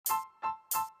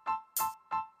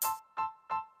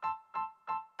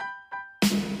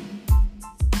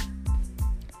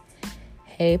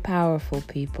Hey, powerful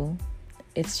people.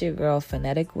 It's your girl,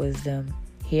 Phonetic Wisdom,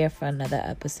 here for another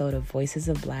episode of Voices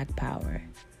of Black Power.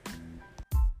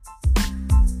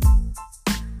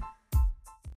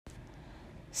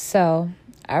 So,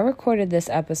 I recorded this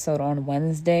episode on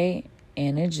Wednesday,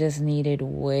 and it just needed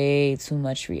way too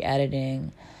much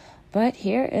re-editing. But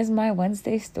here is my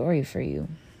Wednesday story for you.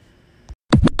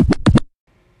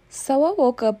 So, I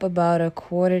woke up about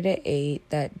 7:45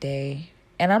 that day.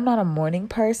 And I'm not a morning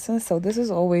person, so this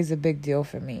is always a big deal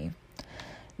for me.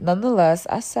 Nonetheless,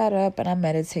 I sat up and I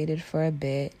meditated for a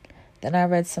bit. Then I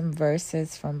read some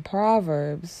verses from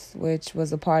Proverbs, which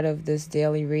was a part of this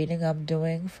daily reading I'm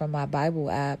doing from my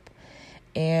Bible app.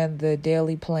 And the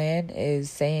daily plan is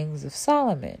Sayings of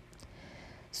Solomon.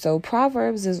 So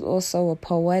Proverbs is also a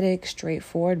poetic,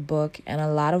 straightforward book, and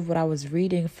a lot of what I was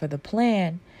reading for the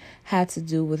plan had to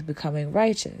do with becoming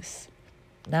righteous.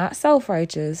 Not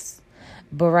self-righteous,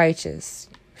 but righteous,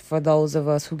 for those of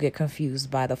us who get confused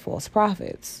by the false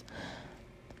prophets.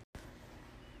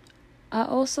 I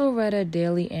also read a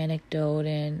daily anecdote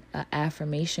and an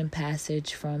affirmation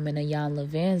passage from an Iyanla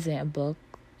Vanzant book,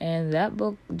 and that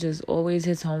book just always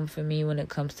hits home for me when it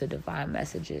comes to divine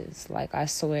messages. Like, I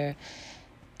swear,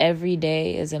 every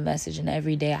day is a message, and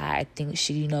every day I think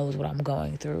she knows what I'm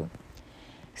going through.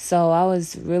 So I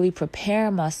was really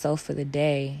preparing myself for the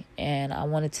day, and I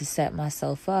wanted to set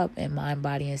myself up in mind,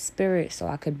 body, and spirit so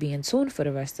I could be in tune for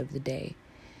the rest of the day.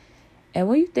 And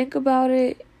when you think about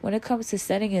it, when it comes to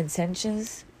setting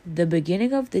intentions, the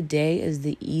beginning of the day is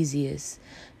the easiest,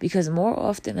 because more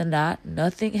often than not,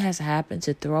 nothing has happened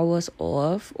to throw us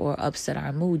off or upset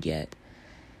our mood yet.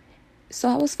 So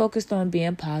I was focused on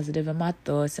being positive in my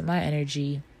thoughts and my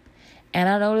energy. And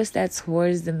I noticed that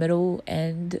towards the middle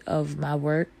end of my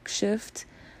work shift,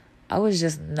 I was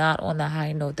just not on the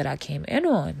high note that I came in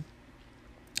on.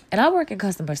 And I work in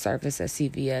customer service at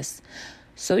CVS.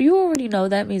 So you already know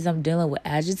that means I'm dealing with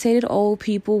agitated old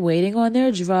people waiting on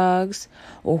their drugs,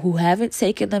 or who haven't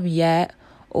taken them yet,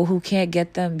 or who can't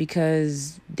get them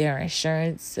because their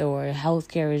insurance or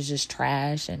healthcare is just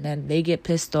trash. And then they get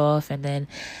pissed off. And then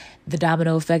the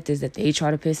domino effect is that they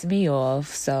try to piss me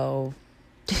off. So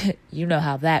you know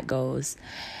how that goes.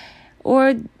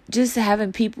 Or just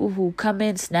having people who come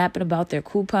in snapping about their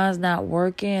coupons not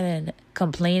working and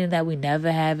complaining that we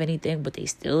never have anything, but they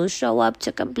still show up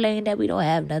to complain that we don't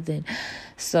have nothing.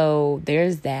 So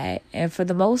there's that. And for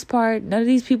the most part, none of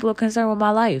these people are concerned with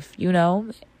my life,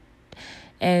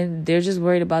 and they're just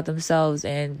worried about themselves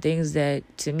and things that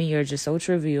to me are just so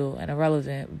trivial and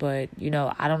irrelevant. But,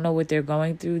 I don't know what they're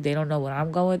going through. They don't know what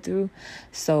I'm going through.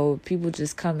 So people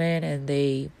just come in and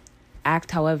they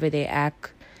act however they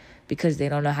act because they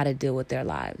don't know how to deal with their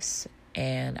lives.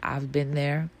 And I've been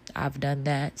there. I've done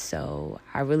that. So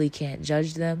I really can't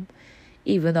judge them,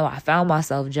 even though I found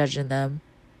myself judging them.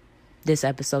 This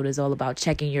episode is all about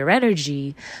checking your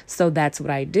energy. So that's what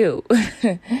I do.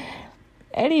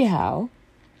 Anyhow,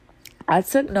 I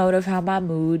took note of how my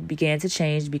mood began to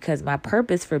change because my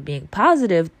purpose for being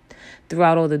positive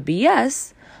throughout all the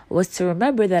BS was to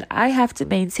remember that I have to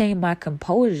maintain my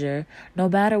composure no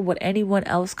matter what anyone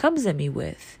else comes at me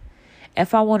with.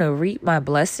 If I want to reap my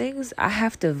blessings, I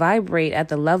have to vibrate at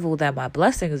the level that my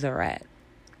blessings are at.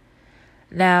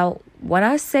 Now, when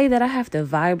I say that I have to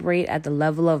vibrate at the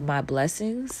level of my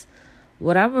blessings,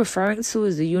 what I'm referring to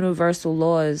is the universal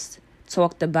laws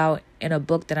talked about in a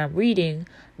book that I'm reading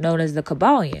known as the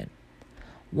Kybalion.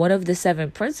 One of the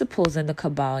 7 principles in the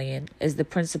Kybalion is the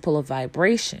principle of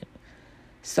vibration.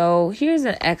 So here's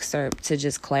an excerpt to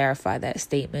just clarify that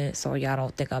statement so y'all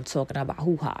don't think I'm talking about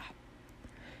hoo-ha.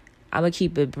 I'm going to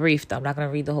keep it brief though. I'm not going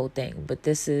to read the whole thing, but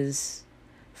this is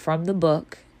from the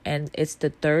book and it's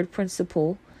the 3rd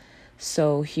principle.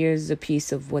 So here's a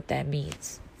piece of what that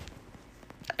means.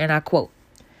 And I quote,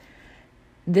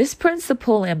 "This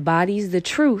principle embodies the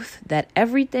truth that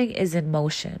everything is in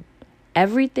motion.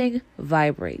 Everything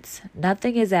vibrates.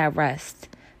 Nothing is at rest.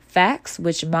 Facts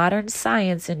which modern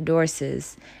science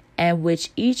endorses and which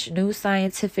each new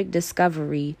scientific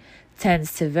discovery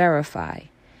tends to verify.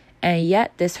 And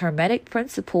yet this hermetic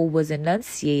principle was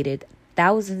enunciated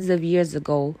thousands of years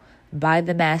ago by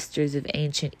the masters of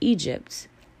ancient Egypt.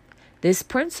 This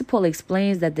principle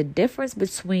explains that the difference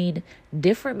between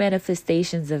different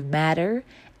manifestations of matter,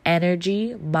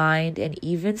 energy, mind, and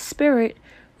even spirit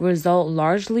result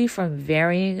largely from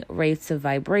varying rates of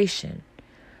vibration.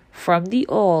 From the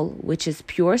all, which is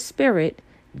pure spirit,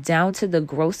 down to the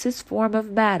grossest form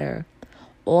of matter,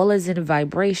 all is in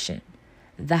vibration.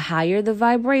 The higher the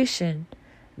vibration,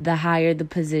 the higher the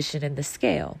position in the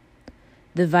scale.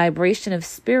 The vibration of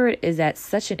spirit is at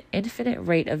such an infinite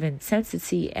rate of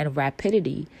intensity and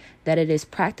rapidity that it is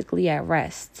practically at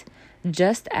rest,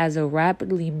 just as a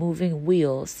rapidly moving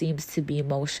wheel seems to be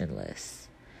motionless.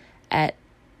 At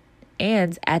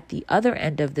the other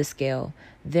end of the scale,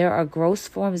 there are gross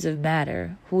forms of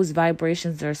matter whose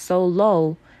vibrations are so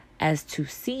low as to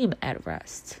seem at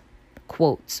rest.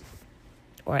 Quote,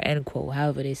 or end quote,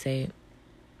 however they say it.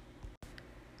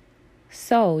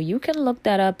 So you can look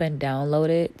that up and download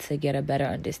it to get a better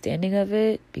understanding of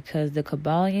it, because the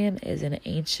Kybalion is an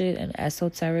ancient and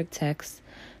esoteric text,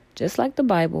 just like the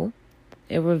Bible.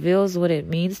 It reveals what it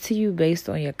means to you based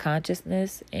on your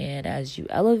consciousness, and as you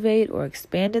elevate or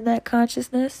expand in that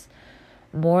consciousness,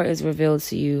 more is revealed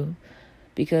to you,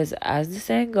 because as the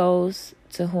saying goes,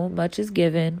 to whom much is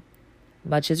given,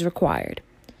 much is required.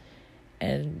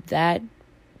 And that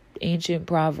ancient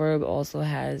proverb also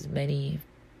has many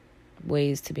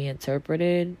ways to be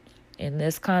interpreted. In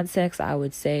this context, I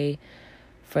would say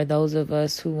for those of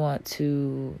us who want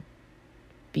to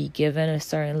be given a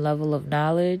certain level of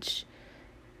knowledge,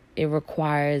 it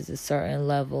requires a certain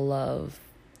level of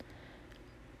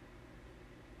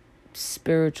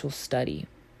spiritual study.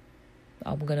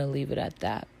 I'm going to leave it at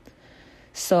that.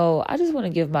 So I just want to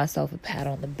give myself a pat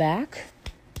on the back,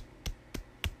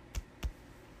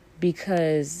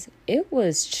 because it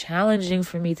was challenging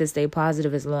for me to stay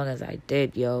positive as long as I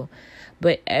did, yo.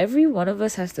 But every one of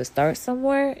us has to start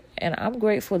somewhere, and I'm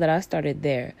grateful that I started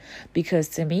there, because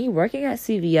to me, working at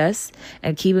CVS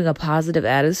and keeping a positive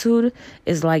attitude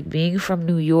is like being from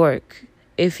New York.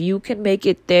 If you can make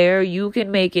it there, you can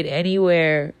make it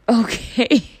anywhere,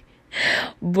 okay?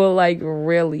 But like,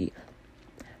 really,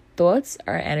 thoughts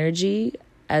are energy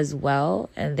as well,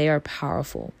 and they are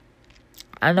powerful.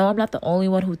 I know I'm not the only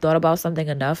one who thought about something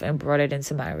enough and brought it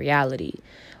into my reality,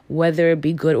 whether it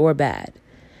be good or bad.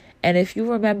 And if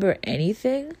you remember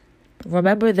anything,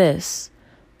 remember this: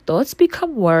 thoughts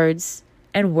become words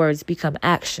and words become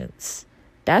actions.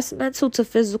 That's mental to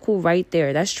physical right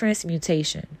there. That's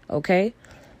transmutation, okay?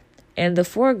 And the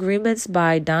Four Agreements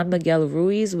by Don Miguel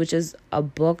Ruiz, which is a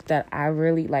book that I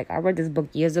really like. I read this book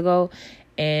years ago,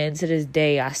 and to this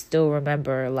day, I still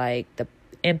remember like the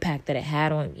impact that it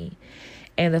had on me.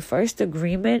 And the first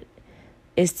agreement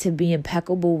is to be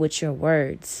impeccable with your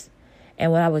words.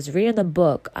 And when I was reading the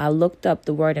book, I looked up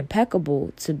the word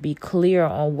impeccable to be clear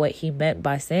on what he meant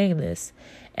by saying this.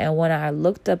 And when I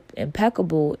looked up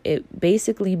impeccable, it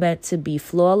basically meant to be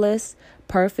flawless,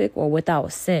 perfect, or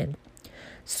without sin.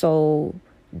 So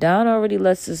Don already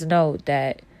lets us know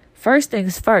that first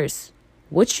things first,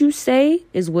 what you say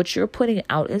is what you're putting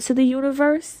out into the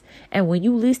universe. And when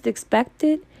you least expect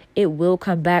it, it will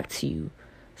come back to you.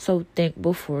 So think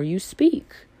before you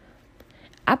speak.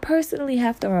 I personally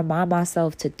have to remind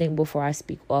myself to think before I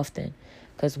speak often.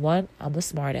 Because 1, I'm a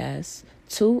smartass.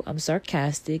 2, I'm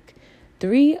sarcastic.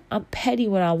 3, I'm petty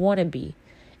when I want to be.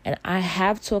 And I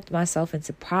have talked myself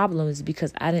into problems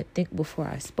because I didn't think before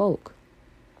I spoke.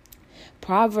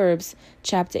 Proverbs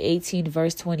chapter 18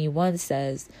 verse 21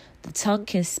 says, "The tongue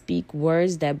can speak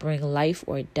words that bring life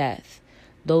or death.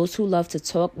 Those who love to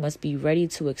talk must be ready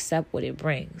to accept what it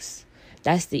brings."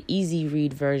 That's the easy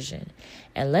read version.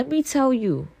 And let me tell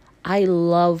you, I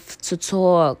love to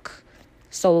talk.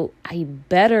 So I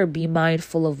better be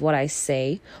mindful of what I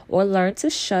say, or learn to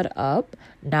shut up,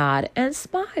 nod, and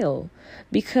smile.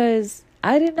 Because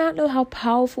I did not know how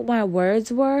powerful my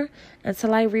words were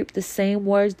until I reaped the same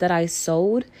words that I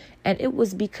sowed. And it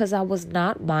was because I was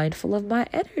not mindful of my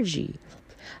energy.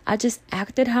 I just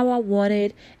acted how I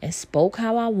wanted and spoke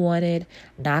how I wanted,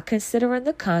 not considering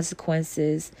the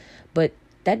consequences. But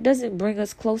that doesn't bring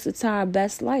us closer to our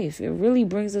best life. It really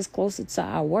brings us closer to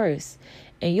our worst.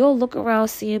 And you'll look around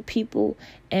seeing people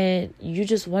and you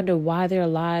just wonder why their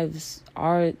lives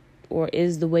are or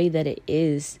is the way that it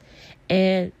is.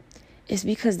 And it's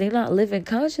because they're not living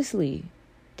consciously.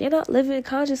 They're not living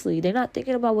consciously. They're not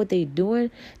thinking about what they're doing.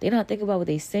 They're not thinking about what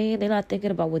they're saying. They're not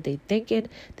thinking about what they're thinking.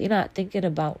 They're not thinking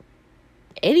about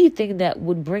anything that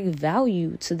would bring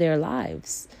value to their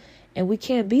lives. And we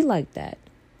can't be like that.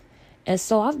 And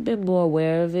so I've been more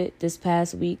aware of it this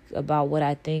past week about what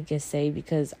I think and say,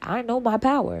 because I know my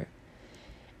power.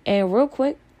 And real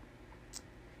quick,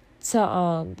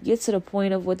 to get to the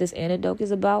point of what this antidote is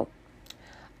about,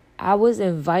 I was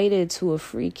invited to a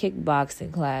free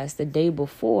kickboxing class the day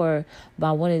before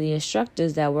by one of the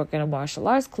instructors that work in a martial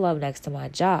arts club next to my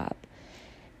job.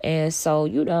 And so,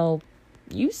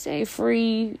 you say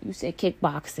free, you say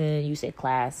kickboxing, you say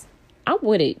class, I'm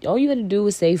with it. All you got to do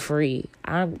is say free.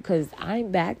 Because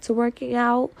I'm back to working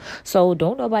out. So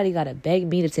don't nobody got to beg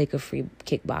me to take a free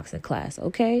kickboxing class,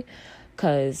 okay?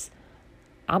 Because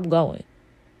I'm going.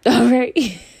 All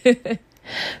right.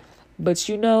 But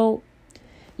you know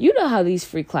how these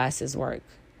free classes work.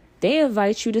 They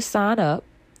invite you to sign up.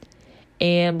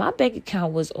 And my bank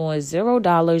account was on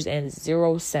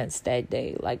 $0.00 that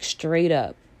day, like straight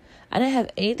up. I didn't have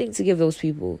anything to give those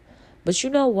people. But you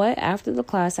know what? After the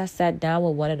class, I sat down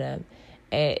with one of them.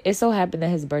 And it so happened that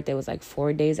his birthday was like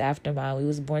 4 days after mine. We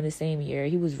was born the same year.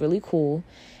 He was really cool.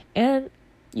 And,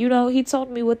 he told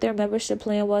me what their membership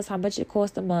plan was, how much it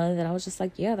cost a month. And I was just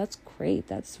like, yeah, that's great.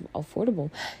 That's affordable.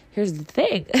 Here's the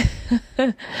thing.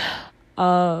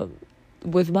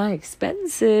 With my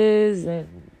expenses and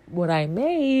what I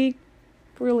make,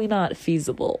 really not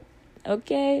feasible.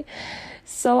 Okay?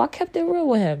 So I kept it real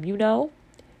with him,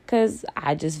 because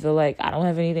I just feel like I don't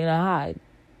have anything to hide.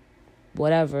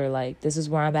 Whatever, like, this is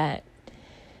where I'm at.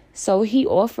 So he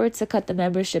offered to cut the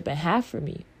membership in half for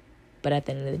me. But at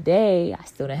the end of the day, I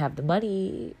still didn't have the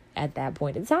money at that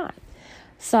point in time.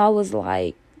 So I was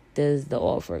like, does the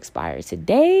offer expire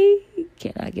today?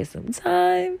 Can I get some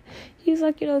time? He was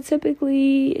like,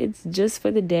 typically it's just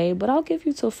for the day, but I'll give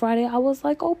you till Friday. I was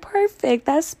like, oh, perfect.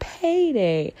 That's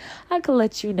payday. I could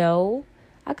let you know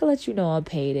on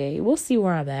payday. We'll see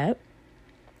where I'm at.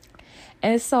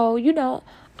 And so,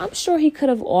 I'm sure he could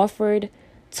have offered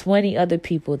 20 other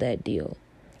people that deal,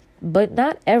 but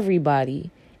not everybody.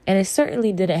 And it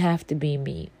certainly didn't have to be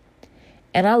me.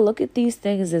 And I look at these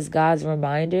things as God's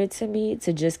reminder to me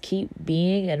to just keep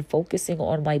being and focusing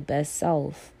on my best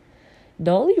self. The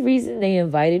only reason they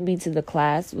invited me to the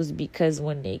class was because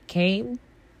when they came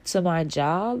to my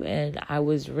job and I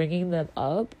was ringing them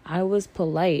up, I was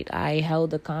polite. I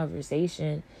held a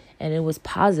conversation and it was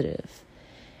positive.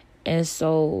 And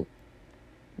so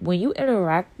when you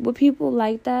interact with people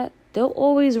like that, they'll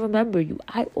always remember you.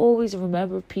 I always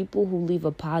remember people who leave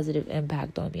a positive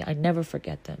impact on me. I never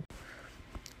forget them.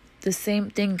 The same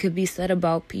thing could be said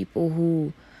about people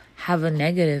who have a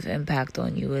negative impact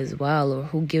on you as well, or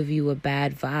who give you a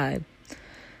bad vibe.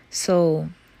 So,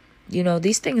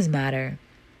 these things matter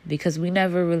because we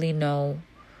never really know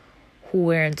who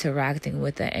we're interacting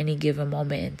with at any given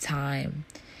moment in time.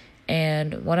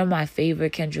 And one of my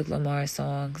favorite Kendrick Lamar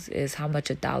songs is How Much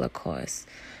a Dollar Costs.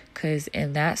 Because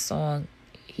in that song,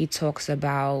 he talks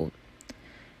about,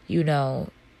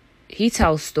 he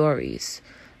tells stories.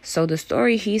 So the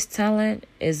story he's telling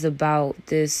is about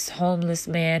this homeless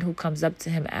man who comes up to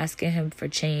him asking him for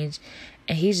change.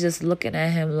 And he's just looking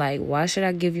at him like, why should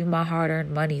I give you my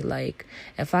hard-earned money? Like,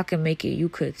 if I can make it, you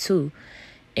could too.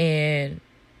 And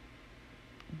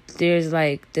there's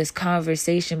like this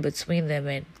conversation between them,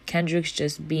 and Kendrick's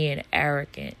just being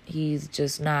arrogant. He's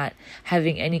just not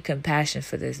having any compassion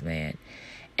for this man.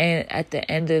 And at the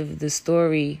end of the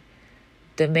story,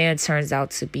 the man turns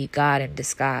out to be God in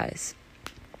disguise.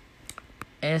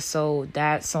 And so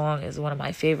that song is one of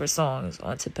my favorite songs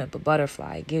on To Pimp a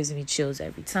Butterfly. It gives me chills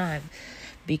every time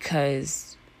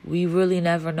because we really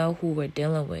never know who we're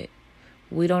dealing with.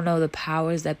 We don't know the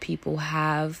powers that people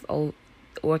have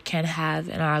or can have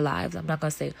in our lives. I'm not going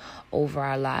to say over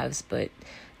our lives, but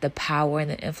the power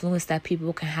and the influence that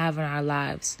people can have in our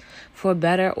lives for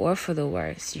better or for the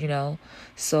worse,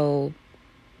 So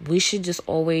we should just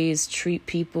always treat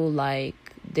people like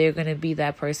they're going to be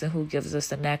that person who gives us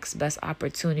the next best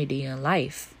opportunity in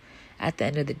life. At the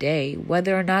end of the day,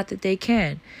 whether or not that they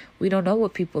can, we don't know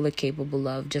what people are capable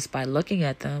of just by looking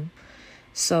at them.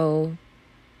 So,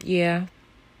 yeah,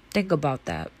 think about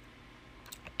that.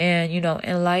 And,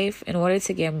 in life, in order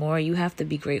to get more, you have to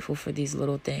be grateful for these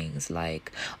little things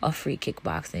like a free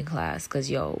kickboxing class.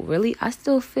 Because, really, I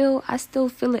still feel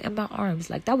it in my arms.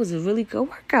 Like, that was a really good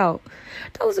workout.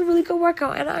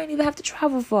 And I didn't even have to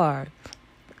travel far.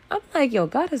 I'm like,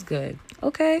 God is good.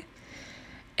 Okay.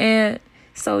 And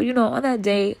so, on that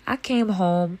day, I came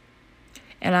home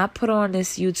and I put on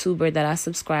this YouTuber that I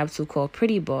subscribe to called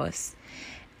Pretty Boss.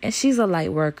 And she's a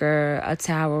light worker, a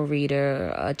tarot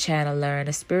reader, a channeler, and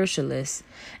a spiritualist.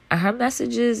 And her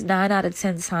messages 9 out of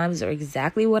 10 times are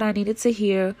exactly what I needed to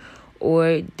hear,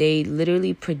 or they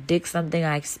literally predict something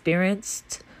I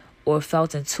experienced or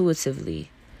felt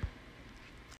intuitively.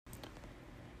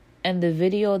 And the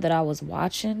video that I was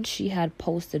watching, she had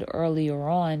posted earlier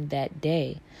on that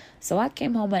day. So I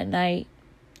came home at night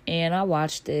and I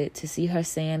watched it to see her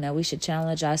saying that we should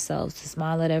challenge ourselves to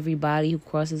smile at everybody who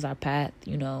crosses our path,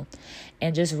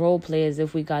 and just role play as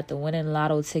if we got the winning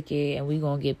lotto ticket and we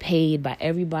going to get paid by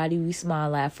everybody we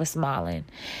smile at for smiling.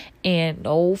 And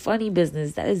no funny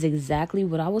business. That is exactly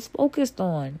what I was focused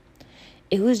on.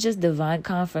 It was just divine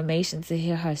confirmation to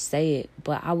hear her say it.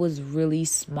 But I was really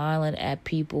smiling at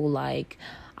people like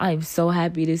I'm so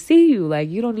happy to see you. Like,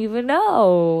 you don't even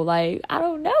know. Like, I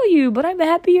don't know you, but I'm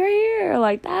happy you're here.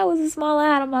 Like, that was a smile I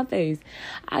had on my face.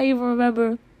 I even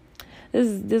remember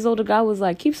this older guy was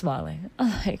like, keep smiling. I'm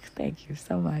like, thank you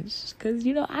so much. Because,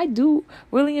 I do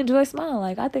really enjoy smiling.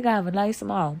 Like, I think I have a nice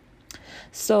smile.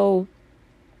 So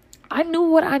I knew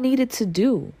what I needed to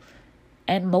do.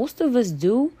 And most of us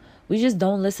do. We just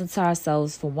don't listen to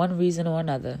ourselves for one reason or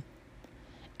another.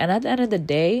 And at the end of the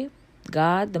day,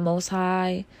 God, the Most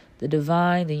High, the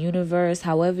divine, the universe,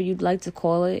 however you'd like to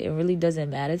call it, it really doesn't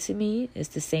matter to me. It's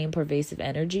the same pervasive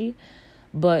energy.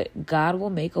 But God will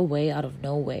make a way out of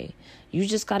no way. You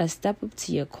just got to step up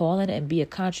to your calling and be a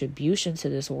contribution to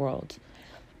this world.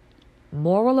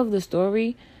 Moral of the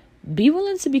story, be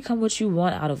willing to become what you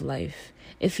want out of life.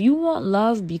 If you want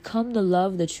love, become the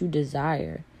love that you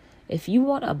desire. If you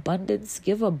want abundance,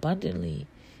 give abundantly.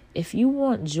 If you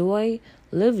want joy,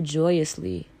 live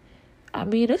joyously. I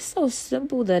mean, it's so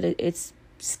simple that it's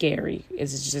scary.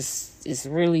 It's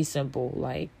really simple.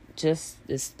 Like, it's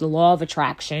the law of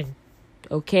attraction.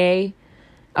 Okay?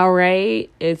 All right?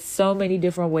 It's so many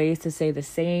different ways to say the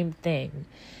same thing.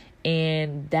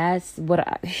 And that's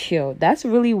that's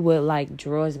really what like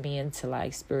draws me into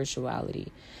like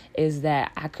spirituality, is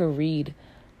that I could read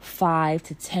 5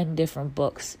 to 10 different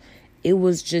books. It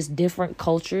was just different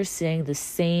cultures saying the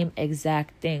same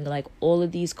exact thing. Like, all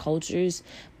of these cultures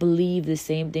believe the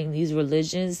same thing. These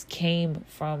religions came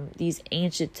from these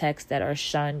ancient texts that are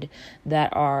shunned,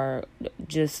 that are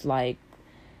just like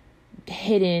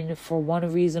hidden for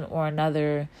one reason or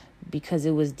another, because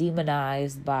it was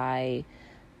demonized by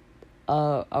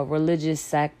a religious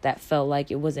sect that felt like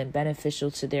it wasn't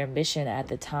beneficial to their mission at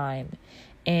the time.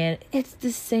 And it's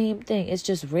the same thing. It's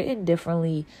just written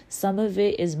differently. Some of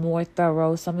it is more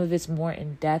thorough. Some of it's more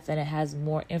in depth, and it has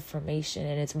more information,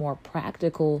 and it's more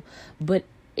practical. But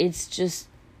it's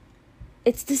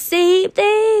the same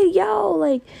thing, yo.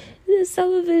 Like,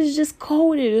 some of it is just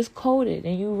coded. It's coded.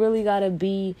 And you really got to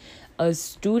be a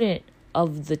student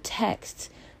of the text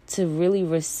to really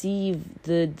receive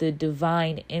the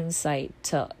divine insight,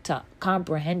 to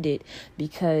comprehend it.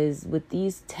 Because with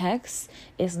these texts,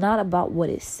 it's not about what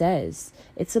it says,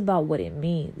 it's about what it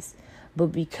means. But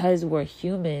because we're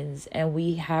humans and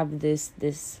we have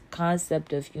this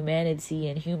concept of humanity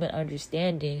and human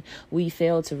understanding, we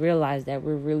fail to realize that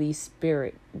we're really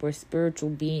we're spiritual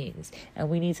beings, and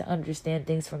we need to understand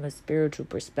things from a spiritual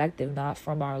perspective, not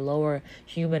from our lower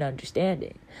human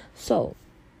understanding. So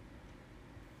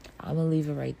I'm going to leave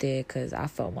it right there, because I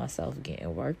felt myself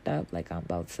getting worked up. Like, I'm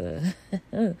about to,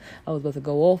 I was about to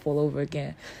go off all over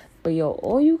again. But yo,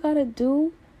 all you got to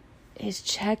do is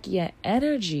check your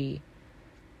energy.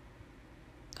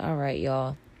 All right,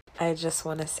 y'all. I just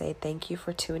want to say thank you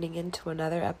for tuning in to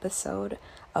another episode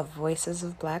of Voices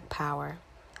of Black Power.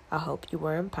 I hope you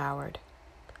were empowered.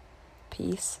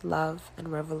 Peace, love,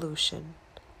 and revolution.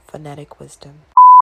 Phonetic wisdom.